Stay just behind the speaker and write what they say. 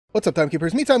What's up,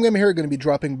 Timekeepers? Me, Time Gamer here, going to be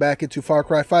dropping back into Far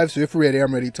Cry 5, so if you're ready,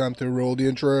 I'm ready. Time to roll the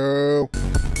intro.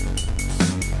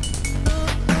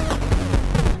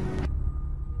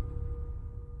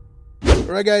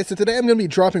 Alright guys, so today I'm going to be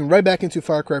dropping right back into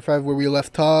Far Cry 5 where we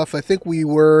left off. I think we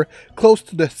were close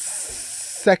to the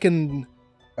second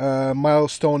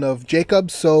milestone of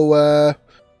Jacob, so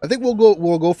I think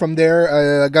we'll go from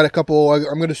there. I got a couple,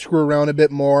 I'm going to screw around a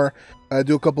bit more,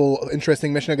 do a couple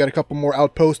interesting missions. I got a couple more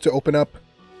outposts to open up.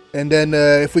 And then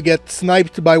if we get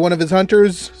sniped by one of his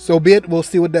hunters, so be it. We'll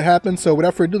see what that happens. So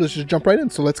without further ado, let's just jump right in.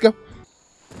 So let's go.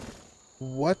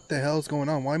 What the hell is going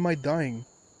on? Why am I dying?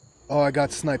 Oh, I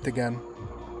got sniped again.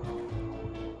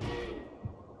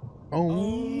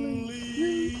 Oh.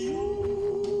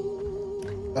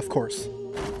 Of course.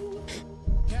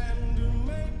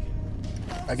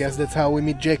 I guess that's how we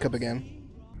meet Jacob again.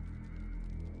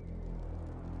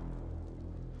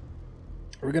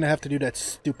 We're gonna have to do that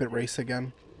stupid race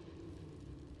again.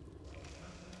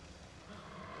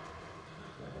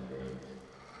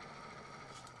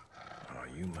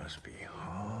 You must be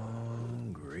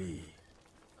hungry.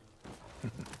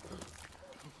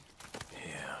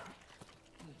 Yeah.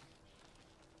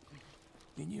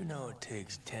 Did you know it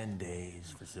takes 10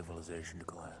 days for civilization to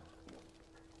collapse?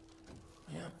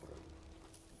 Yeah.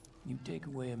 You take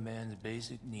away a man's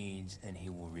basic needs and he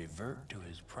will revert to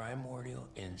his primordial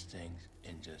instincts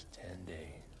in just 10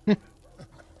 days.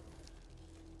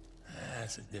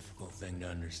 That's a difficult thing to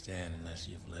understand unless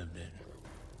you've lived it.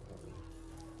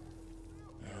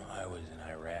 You know, I was in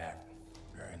Iraq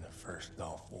during the first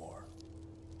Gulf War.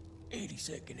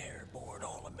 82nd Airborne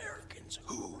All-Americans,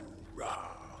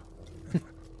 hoorah!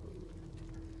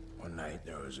 One night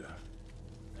there was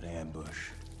an ambush,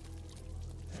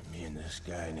 and me and this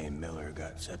guy named Miller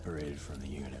got separated from the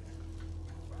unit.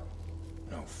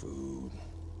 No food,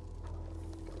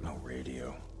 no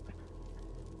radio.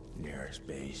 Nearest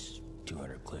base,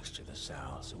 200 clicks to the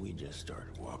south, so we just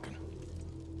started walking.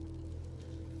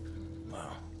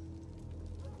 Well,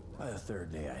 by the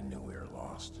third day, I knew we were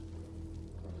lost.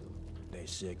 Day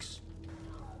 6,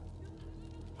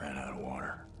 ran out of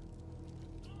water.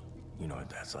 You know what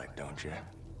that's like, don't you?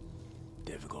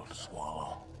 Difficult to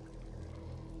swallow.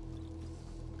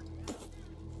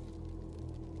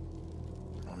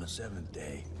 On the 7th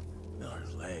day,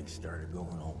 Miller's legs started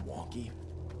going all wonky.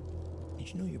 Did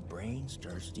you know your brain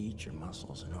starts to eat your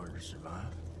muscles in order to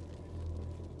survive?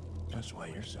 That's why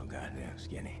you're so goddamn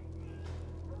skinny.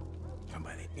 And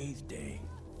by the 8th day,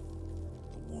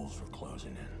 the wolves were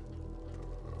closing in.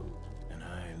 And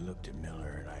I looked at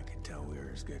Miller and I could tell we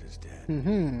were as good as dead.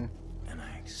 Mm-hmm. And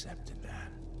I accepted that.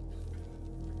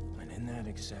 And in that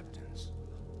acceptance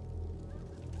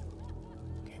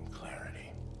came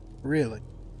clarity. Really?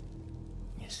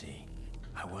 You see,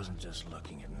 I wasn't just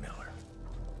looking at Miller.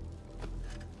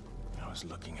 I was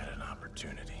looking at an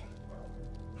opportunity.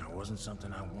 It wasn't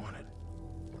something I wanted.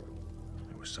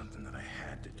 It was something that I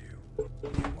had to do.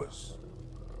 It was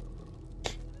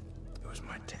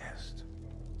my test.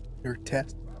 Your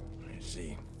test? You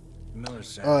see, Miller's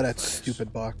sacrifice. Oh, that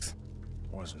stupid box.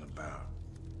 Wasn't about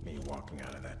me walking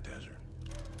out of that desert.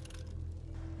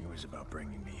 It was about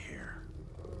bringing me here.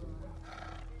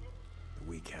 The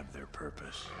weak have their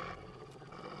purpose.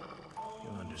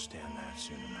 You'll understand that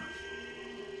soon enough.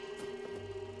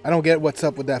 I don't get what's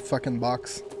up with that fucking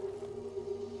box.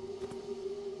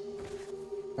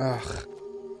 Ugh.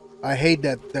 I hate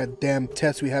that damn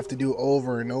test we have to do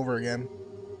over and over again.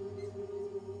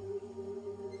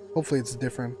 Hopefully it's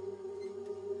different.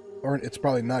 Or it's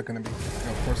probably not gonna be.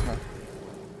 No, of course not.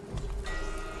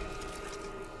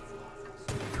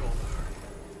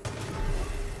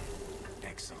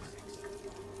 Excellent.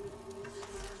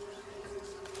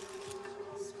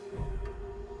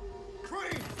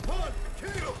 Crane, one,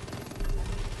 kill!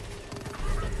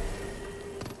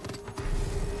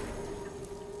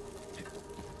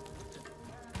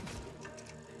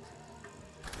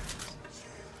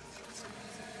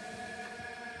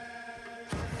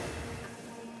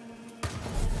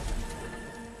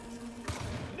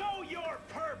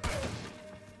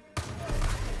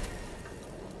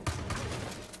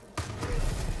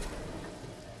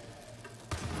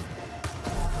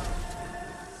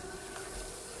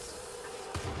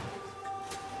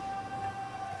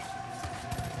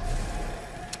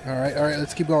 Alright,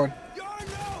 let's keep going. You're no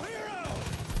hero!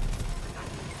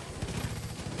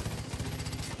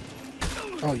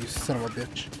 Oh, you son of a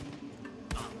bitch.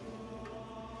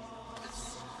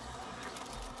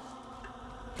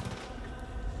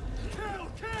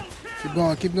 Keep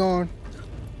going, keep going.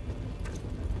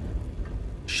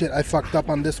 Shit, I fucked up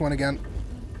on this one again.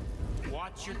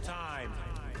 Watch your time.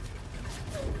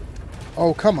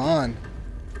 Oh, come on.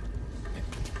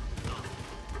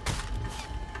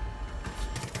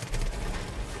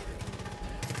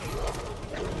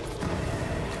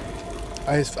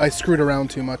 I screwed around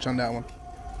too much on that one.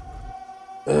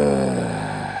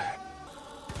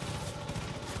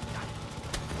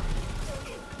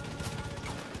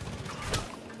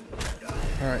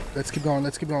 Alright, let's keep going,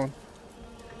 let's keep going.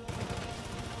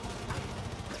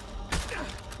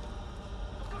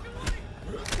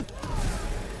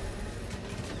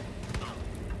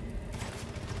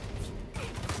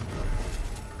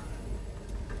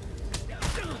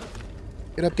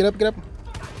 Get up, get up, get up.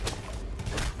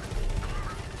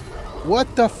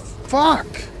 What the fuck?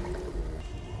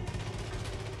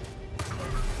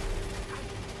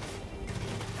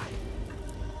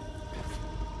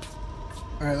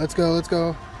 Alright, let's go, let's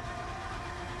go.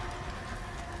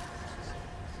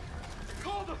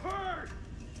 Call the herd!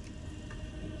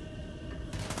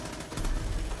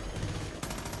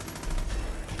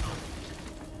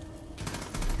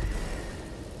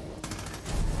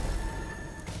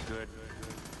 Good.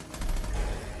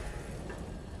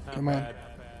 Come on.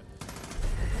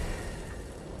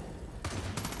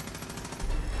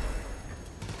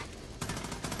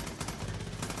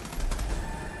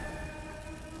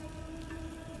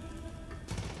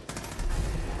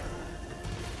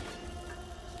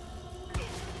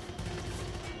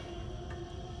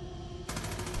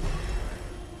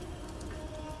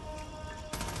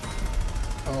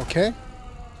 Okay.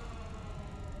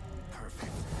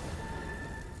 Perfect.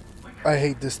 I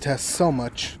hate this test so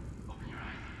much.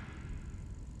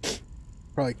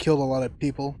 Probably killed a lot of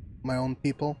people, my own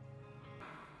people.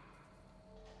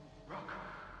 I'm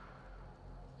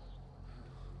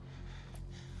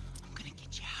gonna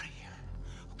get you out of here,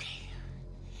 okay?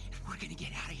 And we're gonna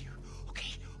get out of here,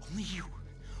 okay? Only you.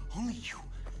 Only you.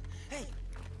 Hey,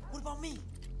 what about me?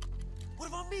 What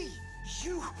about me?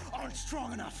 You aren't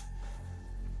strong enough.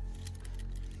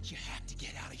 You have to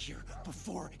get out of here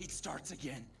before it starts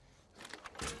again.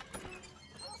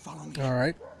 Follow me.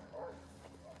 Alright.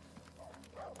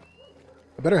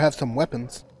 I better have some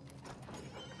weapons.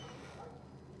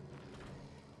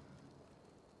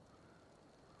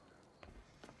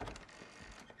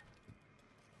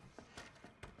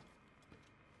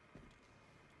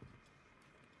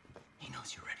 He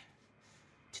knows you're ready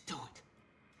to do it.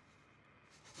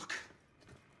 Look.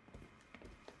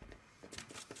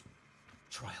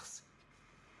 Trials.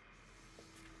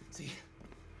 See?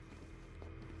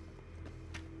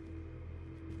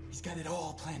 He's got it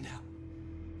all planned out.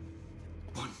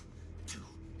 1, 2,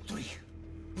 3.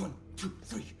 1, 2,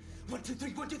 3. 1, 2,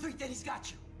 3. 1, 2, 3. Then he's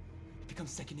got you. It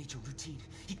becomes second nature, routine.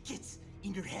 He gets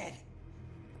in your head.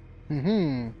 Mm-hmm.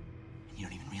 And you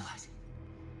don't even realize it.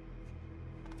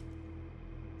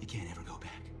 You can't ever go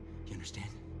back. You understand?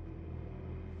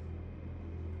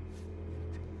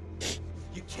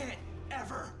 You can't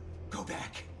ever go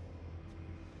back.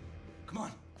 Come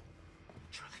on.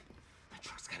 Charlie, that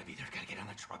truck's gotta be there. Gotta get on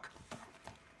the truck.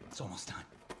 It's almost time.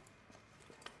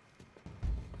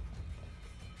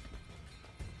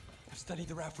 I've studied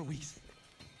the route for weeks.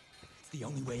 It's the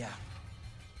only way out.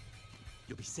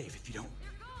 You'll be safe if you don't.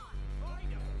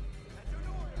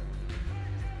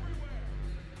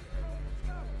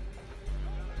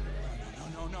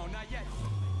 No, not yet.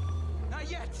 Not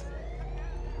yet.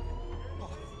 Oh,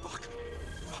 fuck.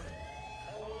 Fuck.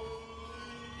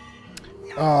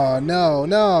 Oh, no,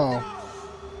 no.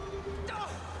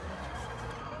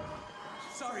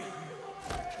 Sorry.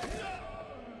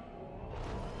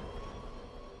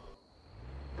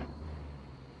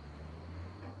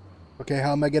 Okay,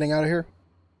 how am I getting out of here?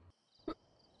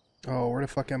 Oh, where the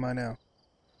fuck am I now?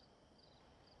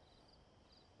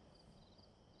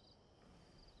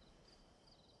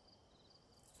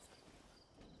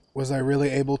 Was I really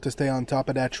able to stay on top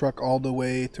of that truck all the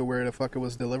way to where the fuck it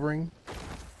was delivering?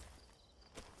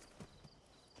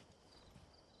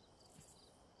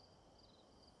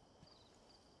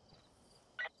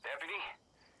 Deputy,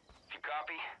 if you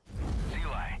copy, it's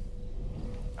Eli.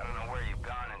 I don't know where you've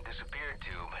gone and disappeared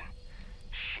to, but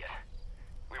shit,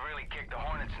 we really kicked the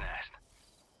hornet's nest.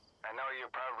 I know you're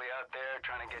probably out there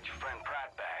trying to get your friend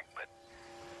Pratt back, but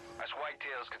us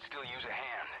whitetails could still use a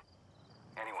hand.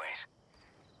 Anyways,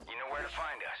 you know where to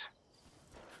find us.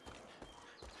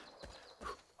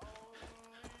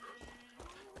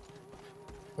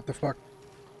 What the fuck?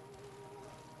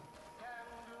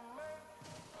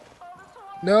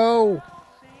 No!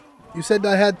 You said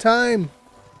I had time!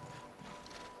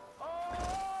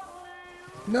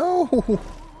 No!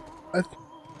 I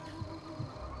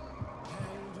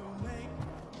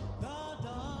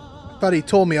thought he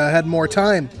told me I had more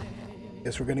time.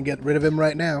 Guess we're gonna get rid of him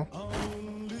right now.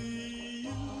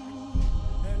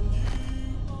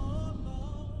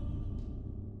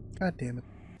 God damn it.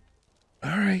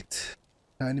 Alright.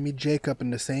 Time to meet Jacob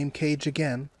in the same cage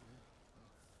again.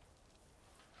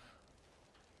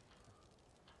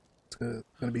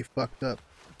 gonna be fucked up.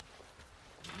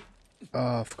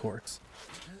 Of course.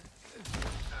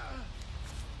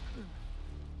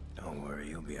 Don't worry,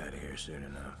 you'll be out of here soon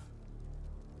enough.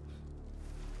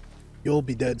 You'll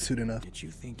be dead soon enough. Did you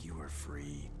think you were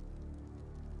free?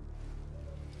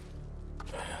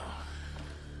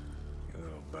 Your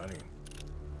little buddy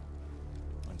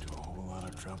went to a whole lot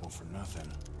of trouble for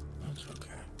nothing. That's okay.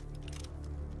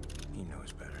 He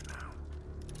knows better now.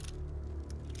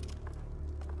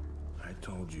 I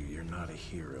told you you're not a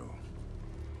hero.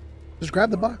 Just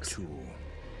grab the You are a box. tool.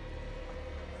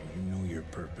 You know your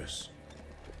purpose.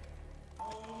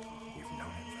 You've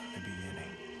known it from the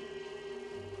beginning.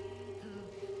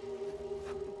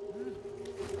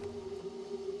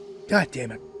 God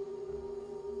damn it.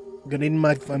 I'm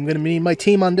gonna need my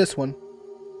team on this one.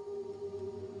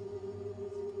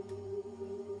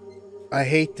 I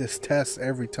hate this test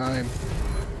every time.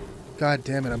 God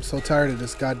damn it, I'm so tired of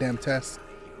this goddamn test.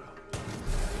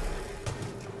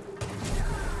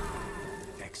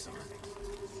 Excellent.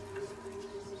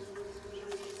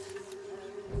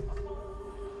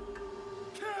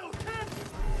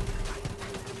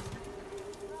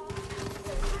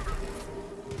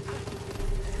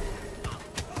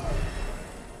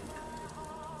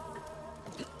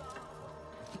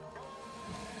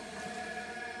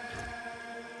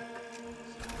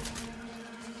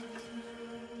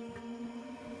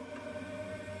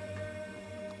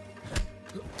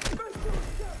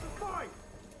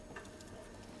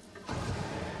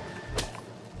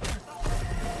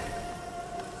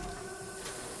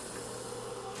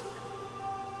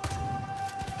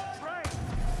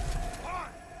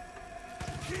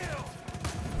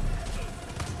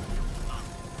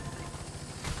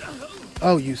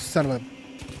 Oh, you son of a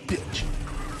bitch.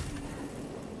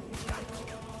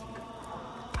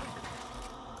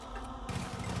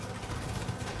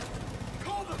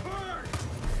 Call the herd!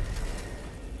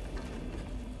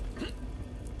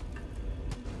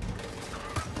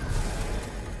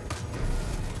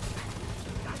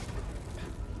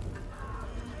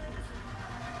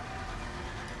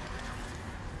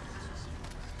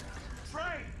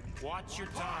 Train! Watch your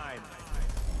time.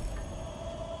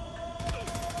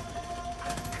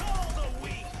 Call the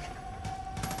weak.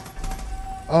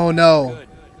 Oh no. Good.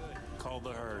 Call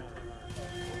the herd.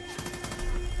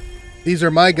 These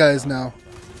are my guys now.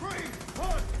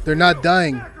 They're not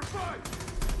dying.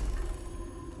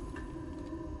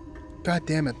 God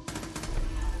damn it.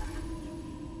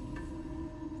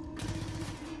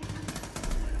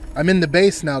 I'm in the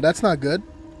base now. That's not good.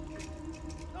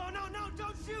 No,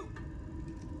 don't shoot!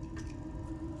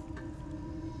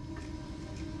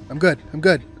 I'm good. I'm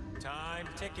good. Time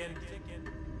ticking.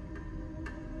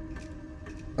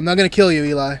 I'm not gonna kill you,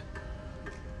 Eli.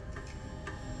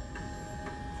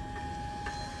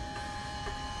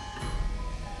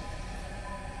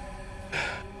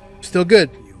 Still good.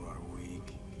 You are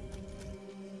weak.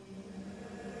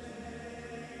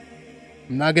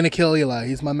 I'm not gonna kill Eli.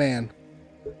 He's my man.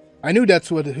 I knew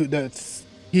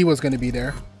he was gonna be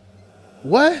there.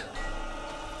 What?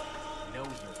 No,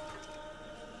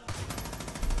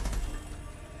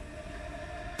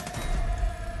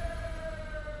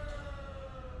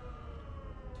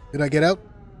 Did I get out?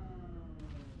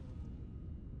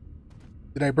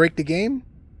 Did I break the game?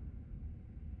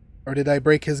 Or did I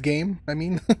break his game? I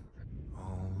mean,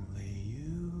 only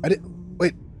you. I didn't.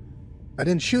 Wait, I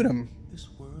didn't shoot him. This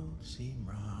world seem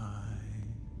right.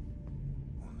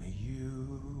 Only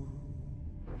you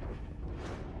can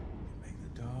make the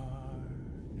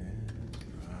darkness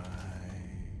bright.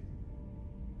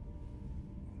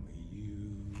 Only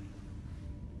you.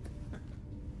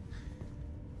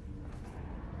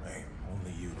 Hey,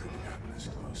 only you could have gotten this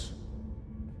close.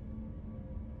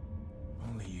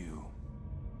 Only you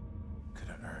could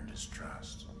have earned his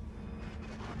trust.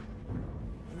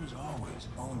 It was always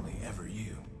only ever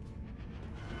you.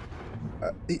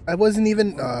 I wasn't even.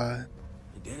 You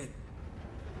did it.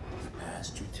 You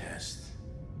passed your test.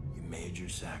 You made your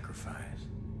sacrifice.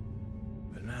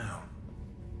 But now,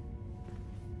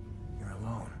 you're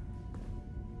alone.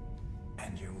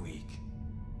 And you're weak.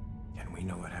 And we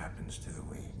know what happens to the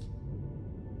weak.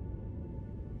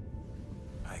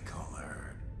 I call the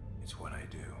herd. It's what I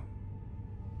do.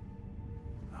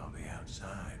 I'll be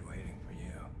outside waiting for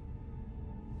you.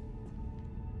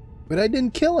 But I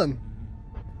didn't kill him.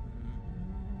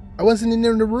 I wasn't in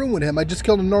there in the room with him. I just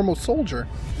killed a normal soldier.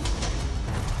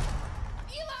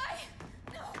 Eli!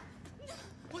 No!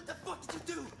 What the fuck did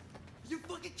you do? You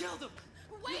fucking killed him!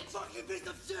 Wait! You fucking piece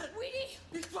of shit! Weedy!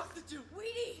 He trusted you!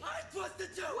 Weedy! I trusted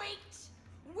you! Wait!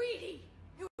 Weedy!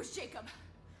 It was Jacob.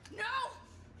 No!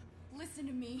 Listen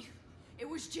to me. It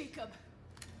was Jacob.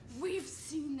 We've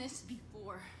seen this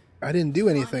before. I didn't do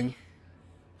anything.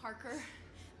 Parker,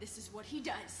 this is what he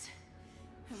does.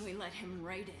 And we let him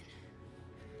right in.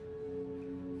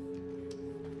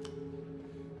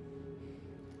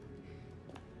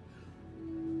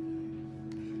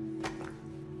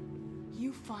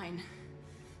 You find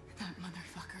that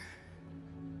motherfucker.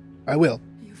 I will.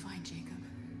 You find Jacob.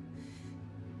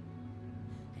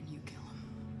 And you kill him.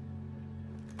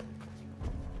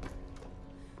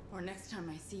 Or next time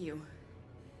I see you.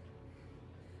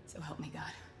 So help me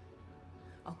God.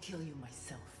 I'll kill you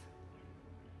myself.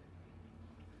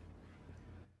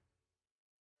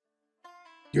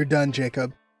 You're done,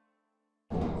 Jacob.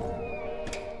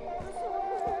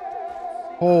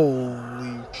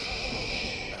 Holy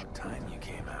sh... About time you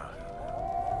came out.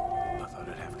 I thought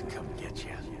I'd have to come get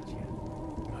you.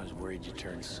 I was worried you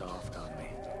turned soft on me.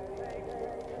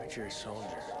 But you're a soldier.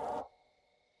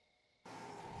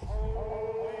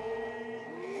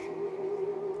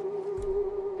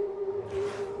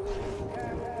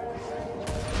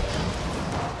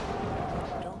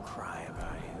 Don't cry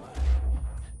about him.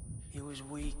 He was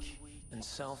weak and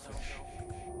selfish.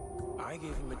 I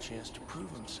gave him a chance to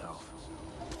prove himself.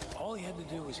 All he had to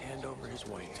do was hand over his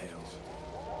whitetails.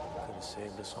 Could have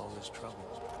saved us all this trouble.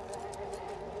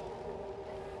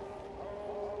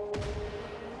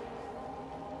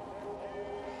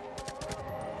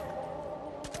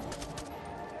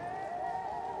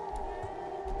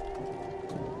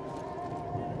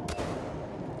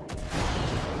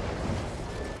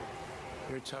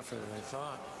 You're tougher than I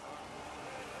thought.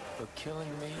 But killing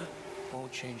me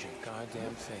won't change a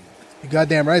goddamn thing. You're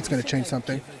goddamn right it's gonna You change think I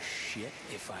something. give a shit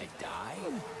if I die?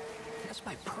 That's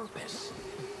my purpose.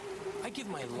 I give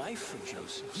my life for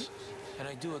Joseph's, and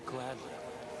I do it gladly.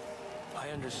 I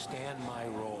understand my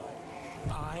role.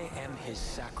 I am his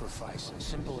sacrifice.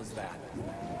 Simple as that.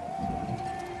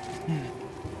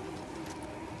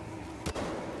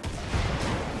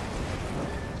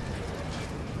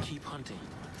 Keep hunting.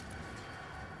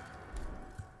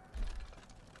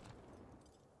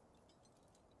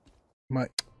 My...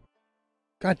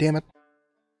 God damn it.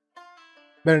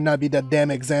 Better not be that damn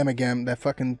exam again, that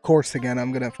fucking course again.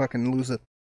 I'm gonna fucking lose it.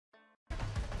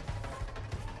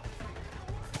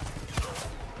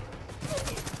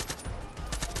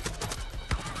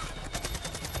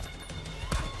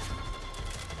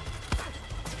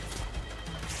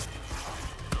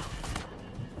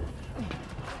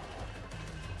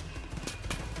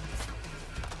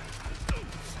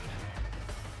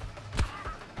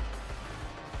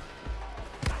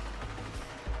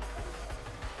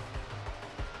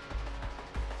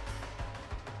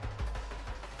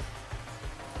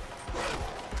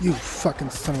 You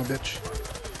fucking son of a bitch.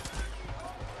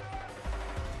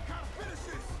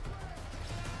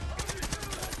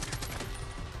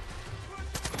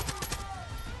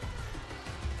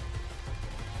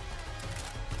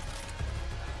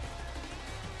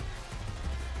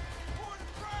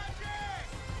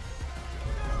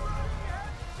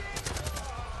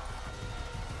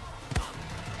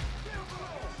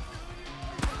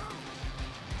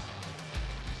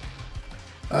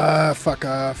 Fuck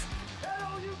off.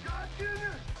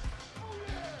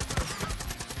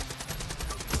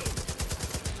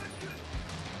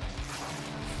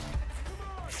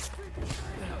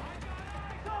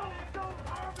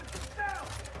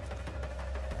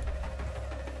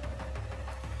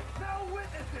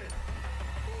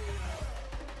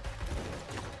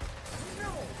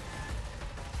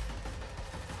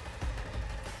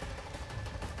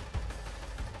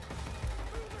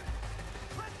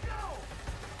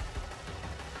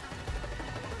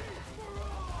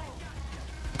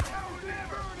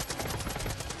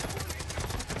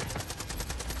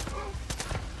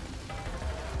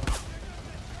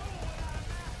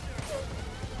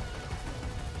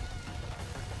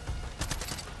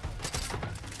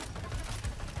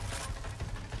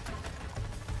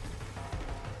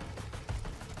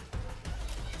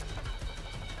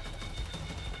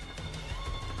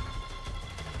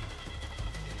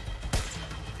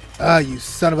 Ah, you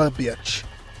son of a bitch.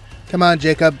 Come on,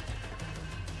 Jacob.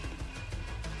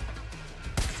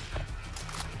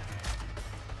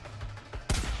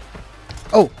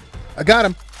 Oh, I got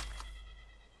him.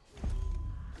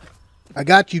 I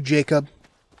got you, Jacob.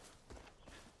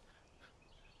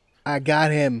 I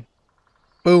got him.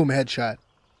 Boom, headshot.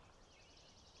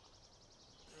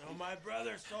 Well, my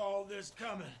brother saw all this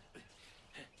coming.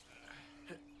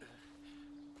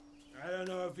 I don't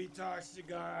know if he talks to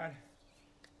God.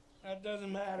 That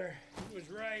doesn't matter. He was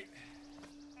right.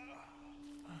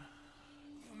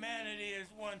 Humanity is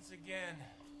once again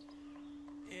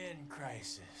in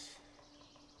crisis.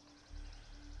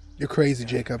 You're crazy,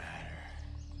 Jacob.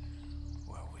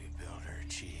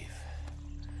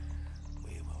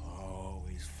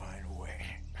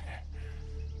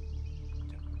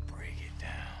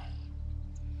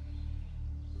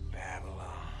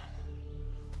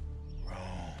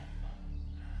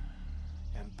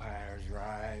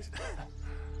 rise,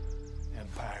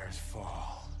 empires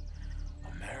fall.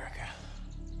 America,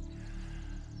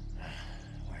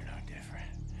 we're no different.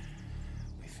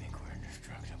 We think we're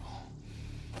indestructible.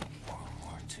 World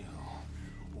War II,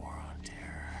 war on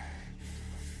terror.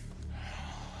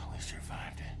 We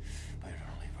survived it, but it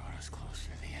only brought us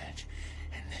closer to the edge.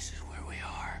 And this is where we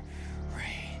are,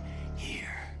 right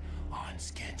here, on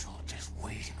schedule, just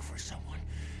waiting for someone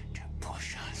to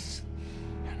push us.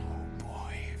 And oh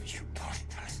boy, if you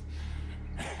pushed us.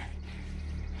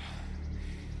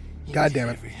 God damn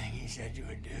it. Everything he said you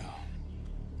would do.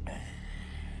 And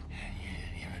you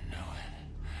didn't even know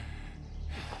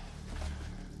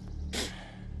it.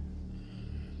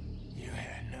 You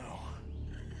had no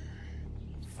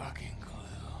fucking clue.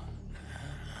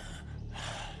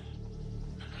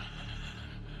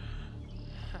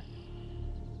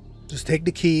 Just take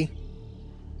the key.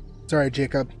 It's alright,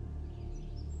 Jacob.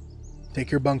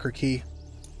 Take your bunker key.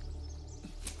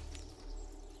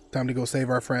 Time to go save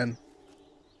our friend.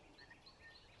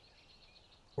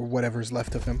 Or whatever's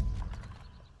left of him.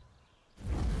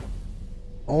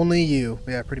 Only you.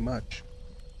 Yeah, pretty much.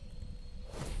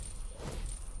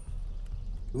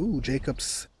 Ooh,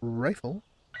 Jacob's rifle.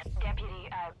 Deputy,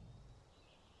 I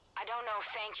don't know if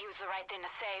thank you is the right thing to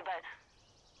say, but...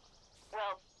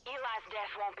 Well, Eli's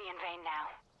death won't be in vain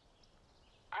now.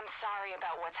 I'm sorry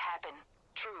about what's happened,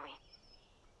 truly.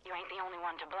 You ain't the only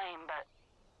one to blame, but...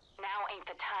 Now ain't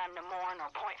the time to mourn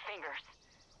or point fingers.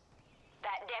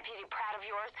 That Deputy Pratt of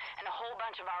yours and a whole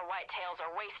bunch of our whitetails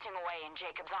are wasting away in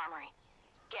Jacob's armory.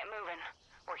 Get moving.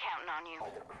 We're counting on you.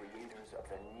 Are the creators of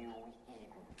the new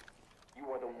Eden. You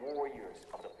are the warriors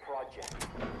of the project.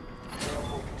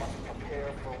 Therefore, you must prepare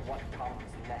for what comes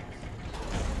next.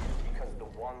 Because the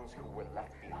ones who were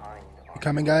left behind are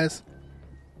Coming, guys.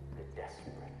 the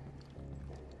desperate,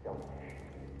 selfish.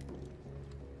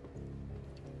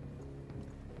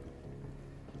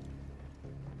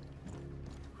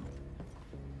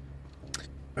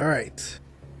 Alright.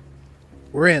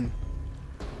 We're in.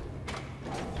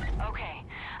 Okay,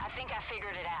 I think I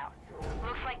figured it out.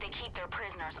 Looks like they keep their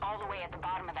prisoners all the way at the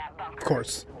bottom of that bunker. Of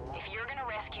course. If you're gonna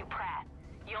rescue Pratt,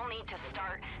 you'll need to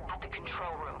start at the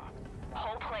control room. The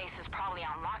whole place is probably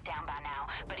on lockdown by now,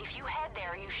 but if you head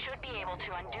there, you should be able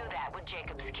to undo that with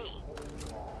Jacob's key.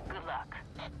 Good luck.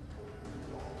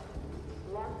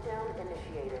 Lockdown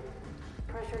initiated.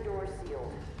 Pressure door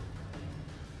sealed.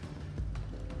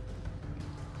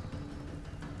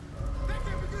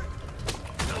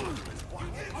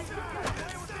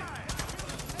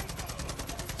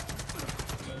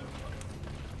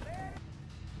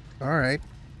 Alright.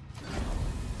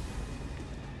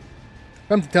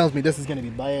 Something tells me this is gonna be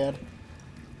bad.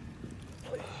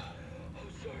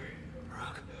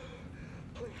 Rock,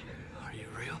 are you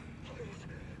real?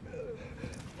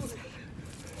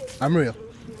 I'm real.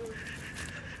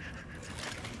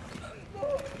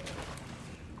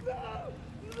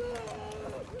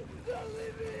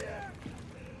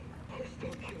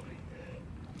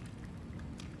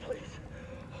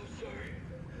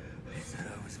 They said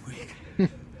I was weak.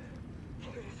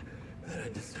 That I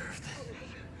deserved it.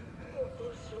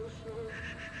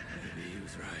 Maybe he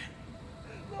was right.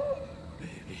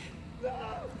 Maybe I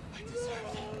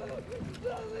deserved it.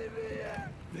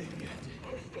 Maybe I did.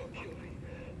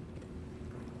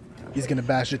 He's gonna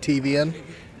bash the TV in. I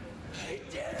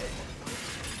did.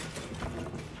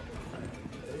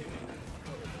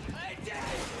 I did.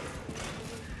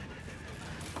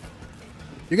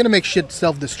 You're gonna make shit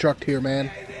self-destruct here, man.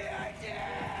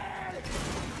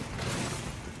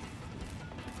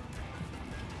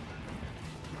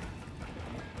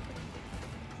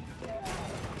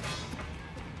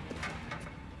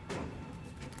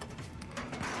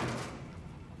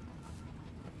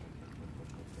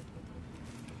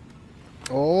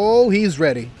 Oh, he's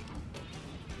ready.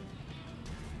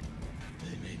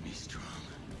 They made me strong.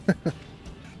 And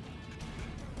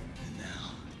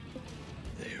now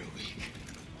they are weak.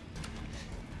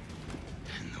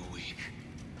 And the weak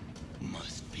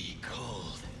must be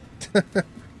cold.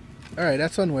 Alright,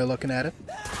 that's one way of looking at it.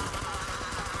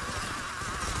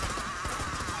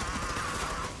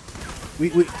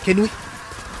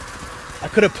 I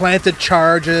could have planted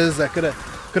charges, I could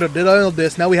have did all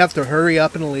this. Now we have to hurry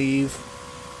up and leave.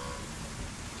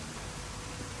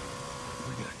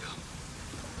 We gotta go.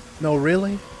 No,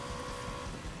 really?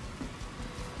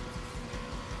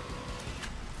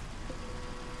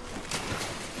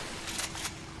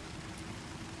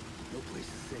 No place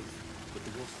is safe, but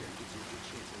the wolf stand gives you a good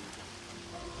chance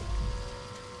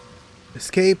of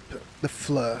Escape the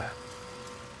flood.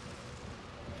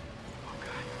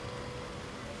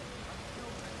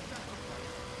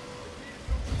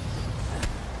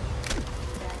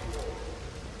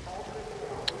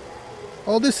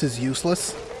 Oh, this is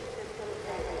useless.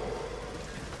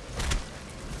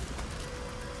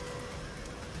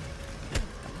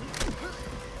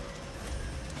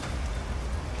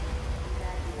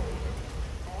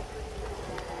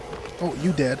 Oh,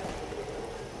 you dead.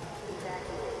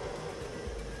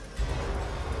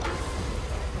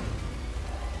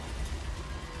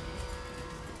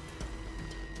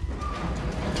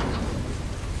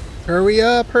 Hurry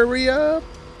up, hurry up!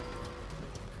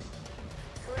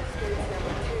 Sluice gates number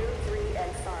 2, 3,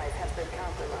 and 5 have been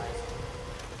compromised.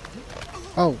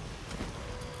 Oh.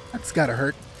 That's gotta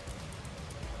hurt.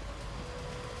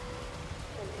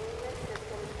 Containment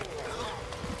system failing.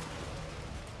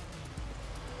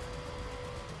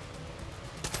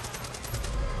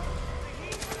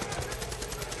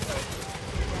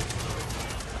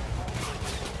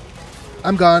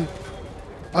 I'm gone.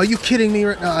 Are you kidding me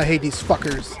right now? I hate these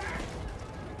fuckers.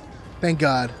 Thank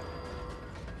God.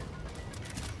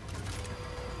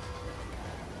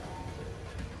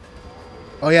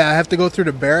 Oh yeah, I have to go through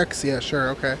the barracks? Yeah, sure,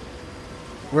 okay.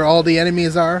 Where all the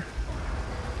enemies are?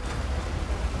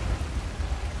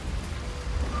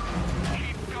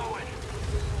 Keep going.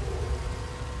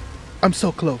 I'm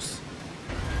so close.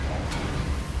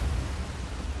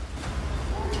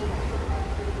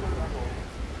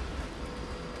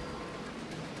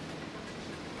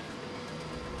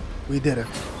 We did it.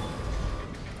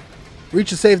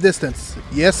 Reach a safe distance.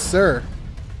 Yes, sir.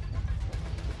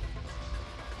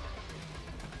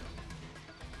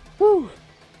 Woo.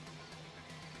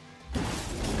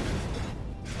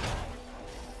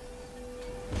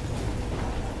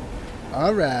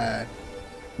 All right.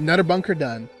 Another bunker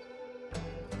done.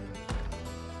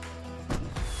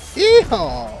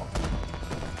 Yeehaw!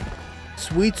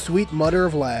 Sweet, sweet mother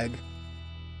of lag.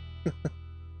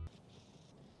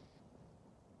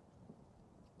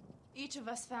 Each of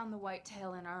us found the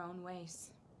whitetail in our own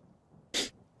ways.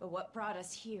 But what brought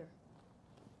us here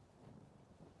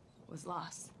was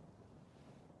loss.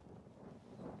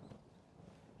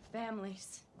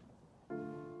 Families. I'm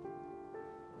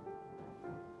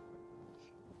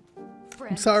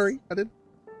Friends. sorry. It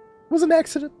was an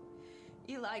accident.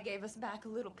 Eli gave us back a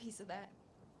little piece of that.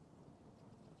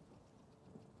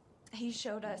 He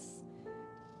showed us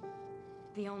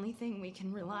the only thing we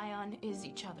can rely on is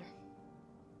each other.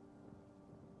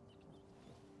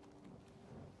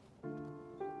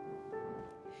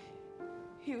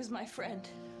 He was my friend.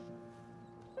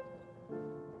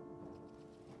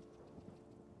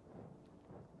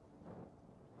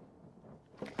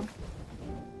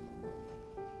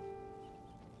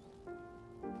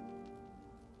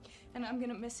 And I'm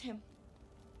gonna miss him.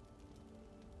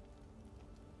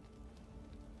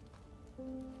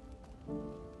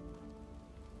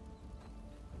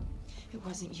 It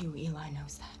wasn't you, Eli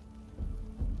knows that.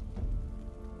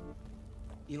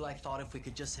 Eli thought if we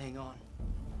could just hang on,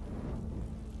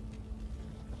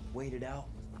 wait it out,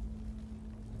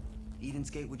 Eden's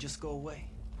Gate would just go away.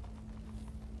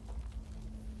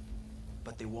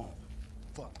 But they won't.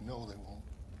 Fuck no, they won't.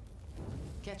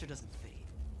 Cancer doesn't fade.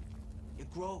 It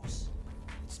grows.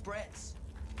 It spreads.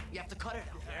 You have to cut it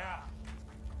out. Yeah.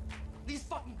 These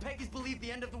fucking pagans believe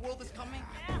the end of the world is coming.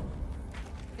 Yeah.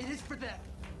 It is for them.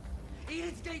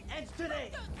 Eden's Gate ends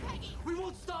today. We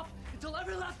won't stop until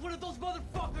every last one of those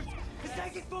motherfuckers is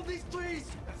taken from these trees.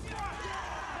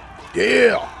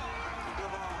 Yeah!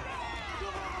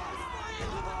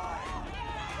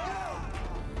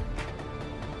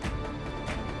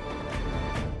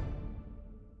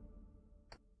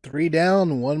 Three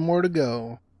down, one more to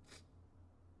go.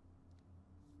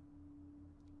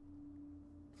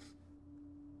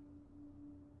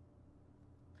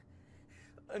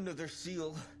 Another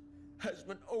seal has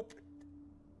been opened.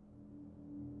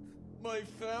 My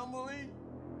family,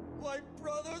 my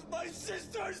brothers, my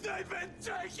sisters, they've been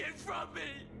taken from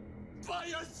me by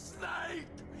a snake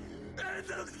in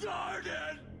the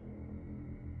garden.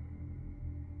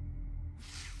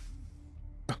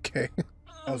 Okay.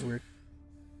 That was weird.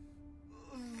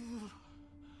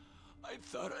 I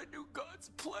thought I knew God's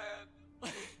plan.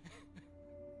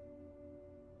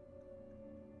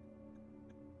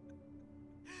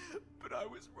 But I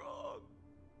was wrong.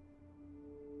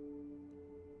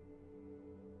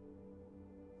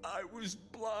 I was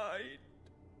blind.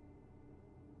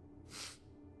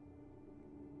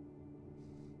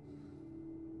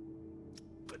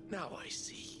 But now I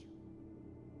see.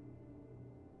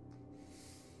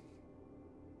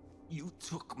 You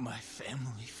took my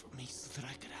family from me so that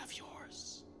I could have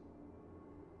yours.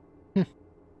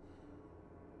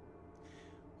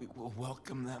 We will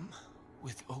welcome them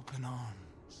with open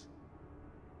arms.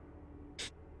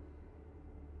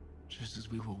 Just as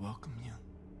we will welcome you.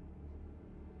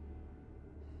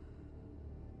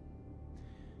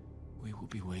 will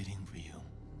be waiting for you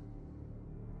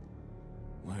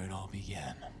where it all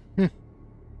began.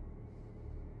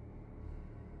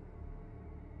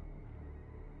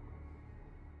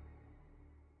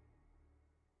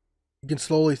 You can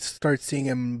slowly start seeing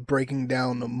him breaking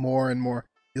down more and more.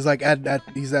 He's like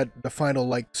he's at the final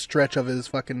like stretch of his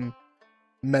fucking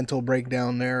mental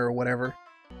breakdown there or whatever.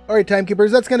 Alright,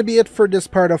 timekeepers, that's gonna be it for this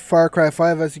part of Far Cry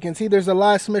 5. As you can see, there's a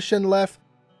last mission left.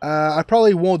 I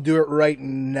probably won't do it right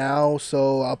now,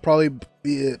 so I'll probably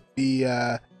be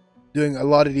doing a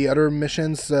lot of the other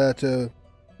missions to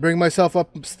bring myself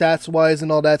up stats wise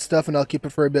and all that stuff, and I'll keep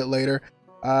it for a bit later.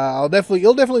 You'll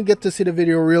definitely get to see the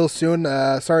video real soon.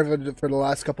 Sorry for the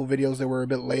last couple videos that were a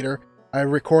bit later. I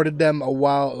recorded them a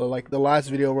while, like the last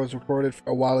video was recorded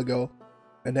a while ago,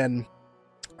 and then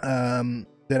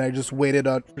I just waited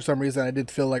on, for some reason I didn't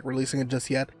feel like releasing it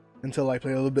just yet until I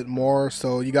play a little bit more.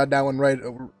 So you got that one right,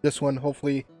 this one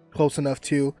hopefully close enough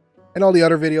too, and all the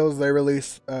other videos I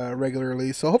release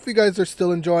regularly. So hopefully you guys are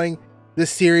still enjoying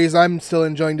this series. I'm still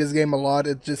enjoying this game a lot.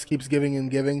 It just keeps giving and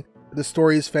giving. The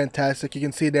story is fantastic. You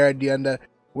can see there at the end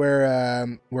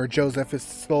where Joseph is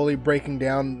slowly breaking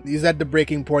down. He's at the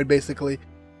breaking point basically,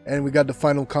 and we got the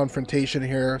final confrontation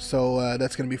here. So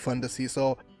that's gonna be fun to see.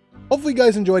 So hopefully you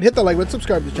guys enjoyed. Hit that like button,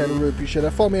 subscribe to the channel, really appreciate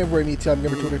it. Follow me everywhere,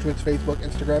 MeTimeGamer, Twitter, Twitch, Facebook,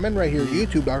 Instagram, and right here,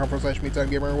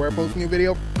 YouTube.com/MeTimeGamer, where I post a new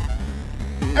video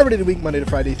every day of the week, Monday to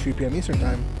Friday, 3 p.m. Eastern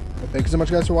Time. But thank you so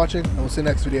much guys for watching, and we'll see you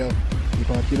next video. Keep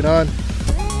on keeping on.